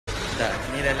Tak,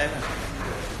 ni dah live lah.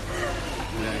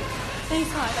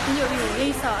 Lisa, tak tunjuk you.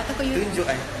 Lisa, atau you tunjuk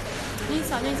kan?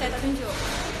 Lisa, yang saya tak tunjuk.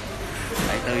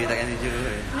 I tahu you takkan tunjuk.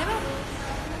 Kenapa?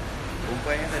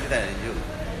 Perempuan kan tadi tak nak tunjuk.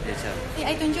 Dia macam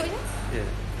I tunjuk je. Ya.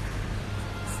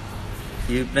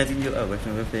 You pernah tunjuk lah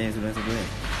boyfriend yang sebelum-sebelum ni.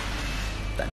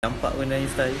 Tak nampak pun dalam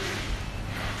Insta you.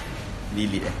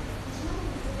 Delete lah.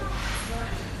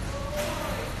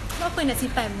 Apa nak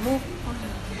simpan? Move on.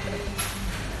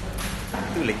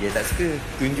 Tu lagi yang tak suka.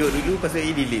 Tunjuk dulu, pasal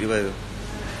you delete baru.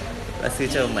 Rasa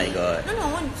macam oh my god.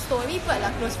 No, story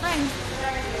buatlah close friend.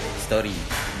 Story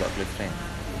buat close friend.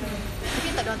 Tapi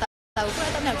tak ada orang tahu pun,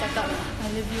 tak pernah bercakap I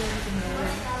love you macam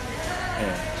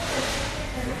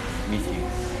Miss you.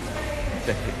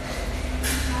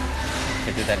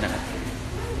 Kata tak nak.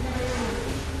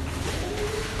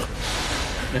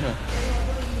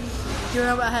 Dia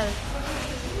orang buat hal.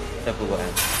 Siapa buat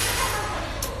hal?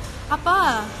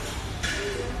 Apa?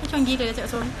 Macam gila dah cakap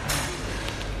seorang.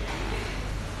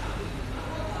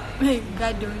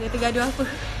 Gaduh. Dia tergaduh apa?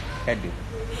 Gaduh?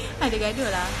 Ada gaduh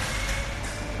lah.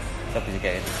 Siapa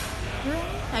cakap gaduh?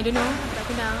 I don't know. Tak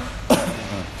kenal.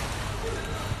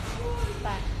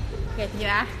 Okay,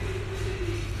 tunjuk lah.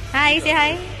 Hi, say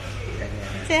hi.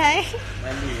 Say hi.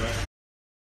 Malu lah.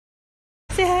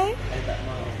 Say hi. I tak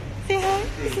mahu. Say hi.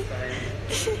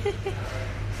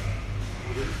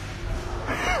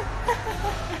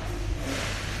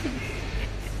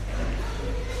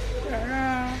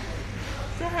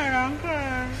 Seharang ke?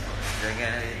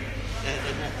 Jangan.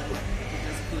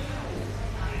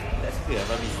 Tak suka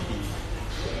apa mesti.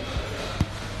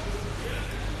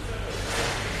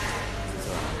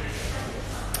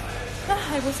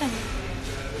 I bosan.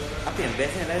 Apa yang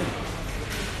best kan lain?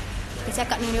 Kita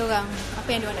cakap dengan dia orang. Apa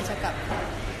yang dia orang nak cakap?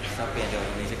 Siapa yang dia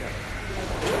orang ni cakap?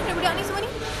 Budak-budak ni semua ni.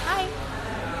 Hai.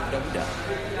 Budak-budak.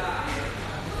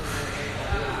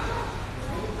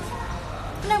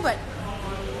 Kenapa buat?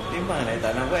 Memanglah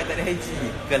tak nak buat, tak ada haji.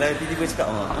 Kalau tiba-tiba cakap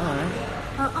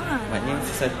maknanya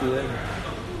sesuatu kan.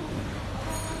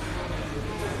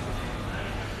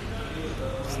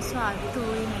 Sesuatu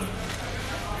ini.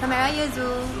 Sampai raya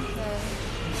Zul.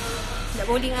 Nak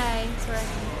bowling I seorang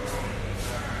ni.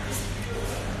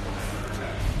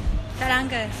 Tak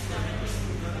langgar.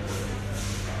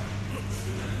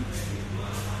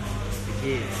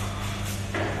 Okay.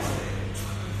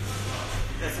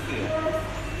 Tak suka.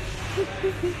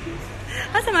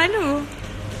 Asal malu?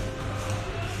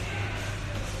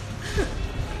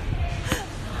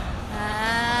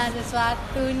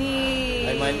 Sesuatu ni.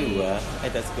 I malu lah.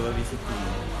 I tak suka publicity.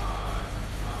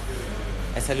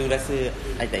 I selalu rasa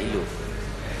I tak elok.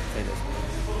 Saya tak suka.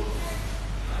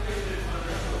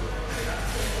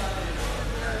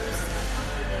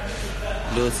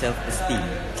 Low self esteem.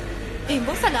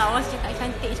 Bosan lah orang cakap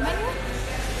cantik macam mana?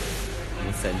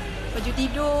 Bosan. Baju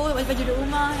tidur, baju duduk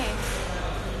rumah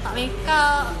tak make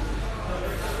up.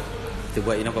 Kita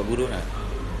buat dia nampak buruk lah.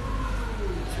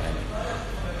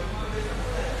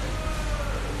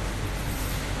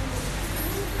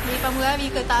 Ni pamurabi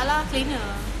ke tak lah, cleaner.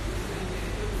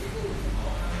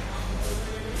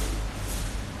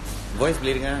 Voice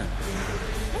boleh dengar.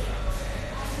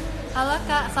 Halo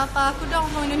kak, sapa aku dong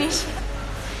orang Indonesia.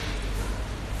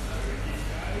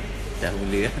 Dah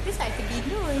mula lah. Tapi saya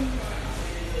tergidur.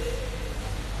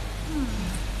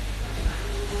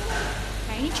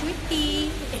 Hari ni cuti.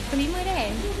 Kelima dah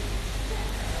kan?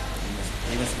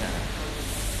 5.30.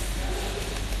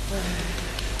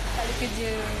 Tak ada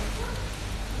kerja.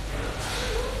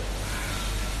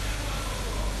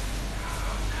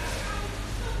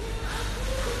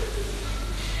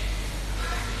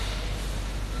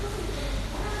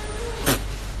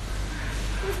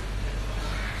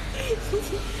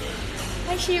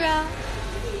 Hai Shira.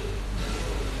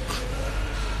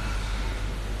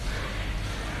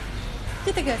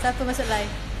 Kita ke siapa masuk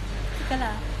live? Kita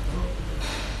lah.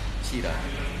 Shira.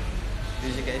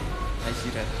 Dia cakap ni. Hai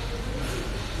Shira.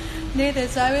 Dia kata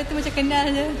suara tu macam kenal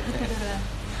je.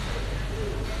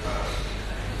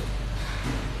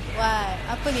 Wah,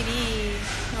 apa ni di?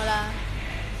 Nola.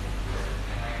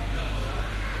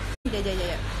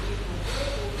 Jap.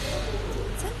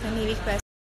 Siapa ni request?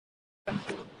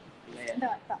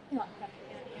 Tak. Tengok.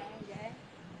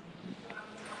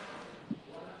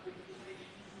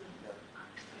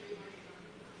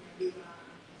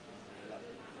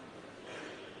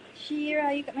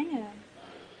 Shira, you kat mana?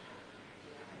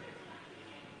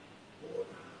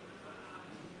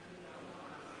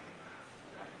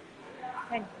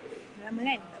 Kan? Lama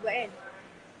kan? Tak buat kan?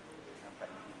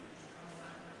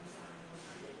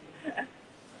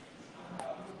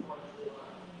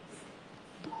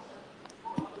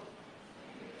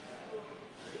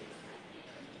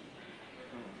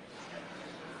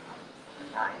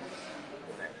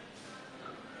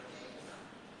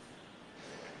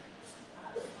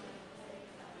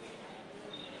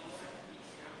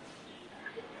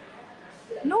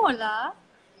 No lah.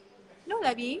 No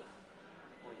lah, Bi.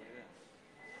 Oh, ya ke?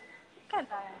 Bukan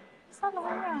lah. Salah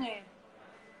orang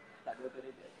Tak ada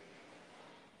toilet.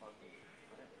 Okay.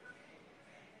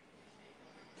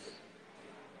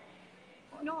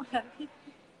 No lah.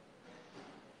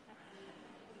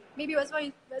 Maybe what's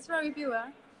wrong with you, ah?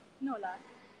 No lah.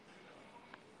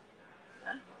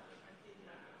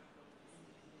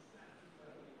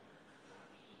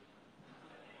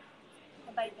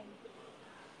 Abaikan.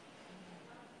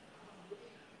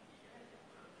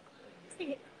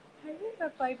 Sikit. Hari ni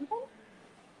berapa ibu kan?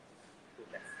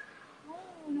 12.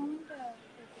 Oh, no wonder.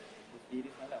 Mesti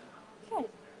dia semalam. Kan?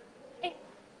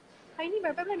 Hari ni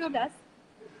berapa bulan? 12?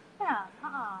 Ha,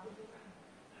 ha.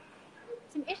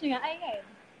 Same age dengan I kan?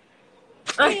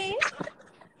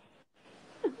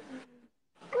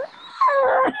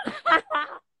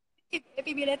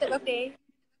 Happy belated birthday.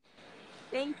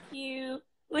 Thank you.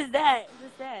 Who's that?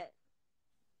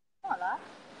 Tak lah.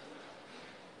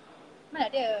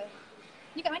 Mana dia?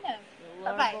 Ni kat mana?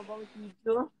 Tak fly? Baru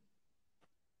tidur.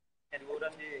 Ada 2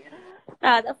 orang je kan?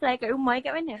 Tak fly kat rumah.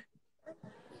 Kat mana?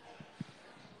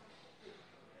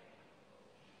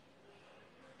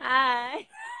 Hai.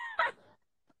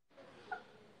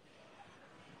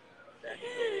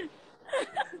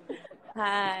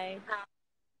 Hai.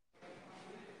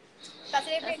 Tak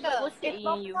celebrate ke? Gosip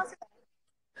you.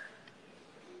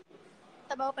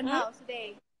 Tak bawa open house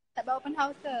today? Tak bawa open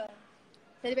house ke?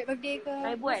 Celebrate birthday ke?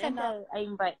 I buat Bosan nanti lah. I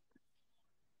invite.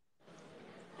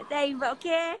 Nanti I invite,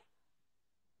 okay?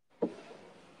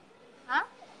 Ha?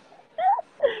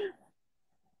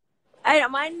 I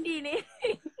nak mandi ni.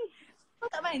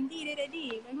 Kau tak mandi dia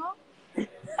tadi. Tengok.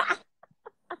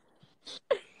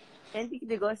 Nanti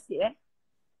kita gosip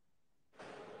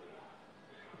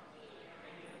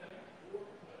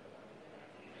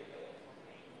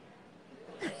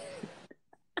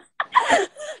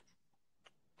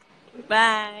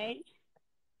Bye.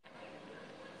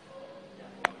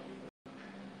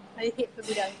 I hate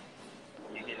perbudal.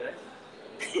 You hate what?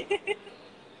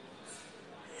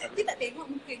 Dia tak tengok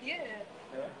muka dia.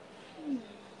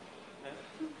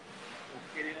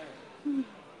 Okay dia lah.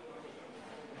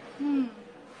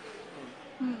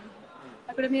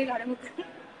 Aku dah merah dah muka.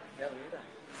 Dah boleh tak?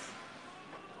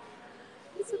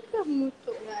 Dia suka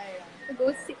mengutuk lah. Kita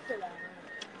gosip tu lah.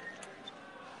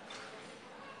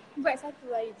 Buat satu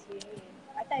hari je.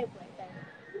 Atai buat atai.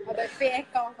 Abang fake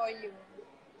account for you.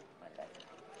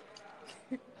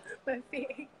 Buat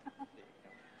fake account.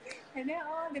 And then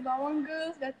the bawang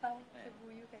girls datang.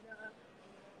 Tebu you kan.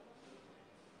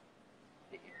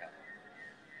 Fake account.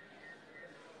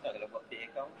 Tak, kalau buat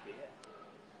fake account, fake lah.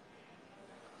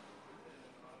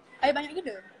 Ada banyak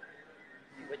gila?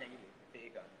 Dia banyak gila,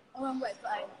 fake account. Orang buat tu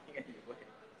I. Ingat dia buat.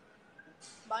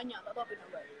 Banyak tak tahu apa nak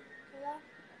buat. Yalah.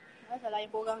 Masalah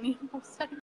yang korang ni. Bosan.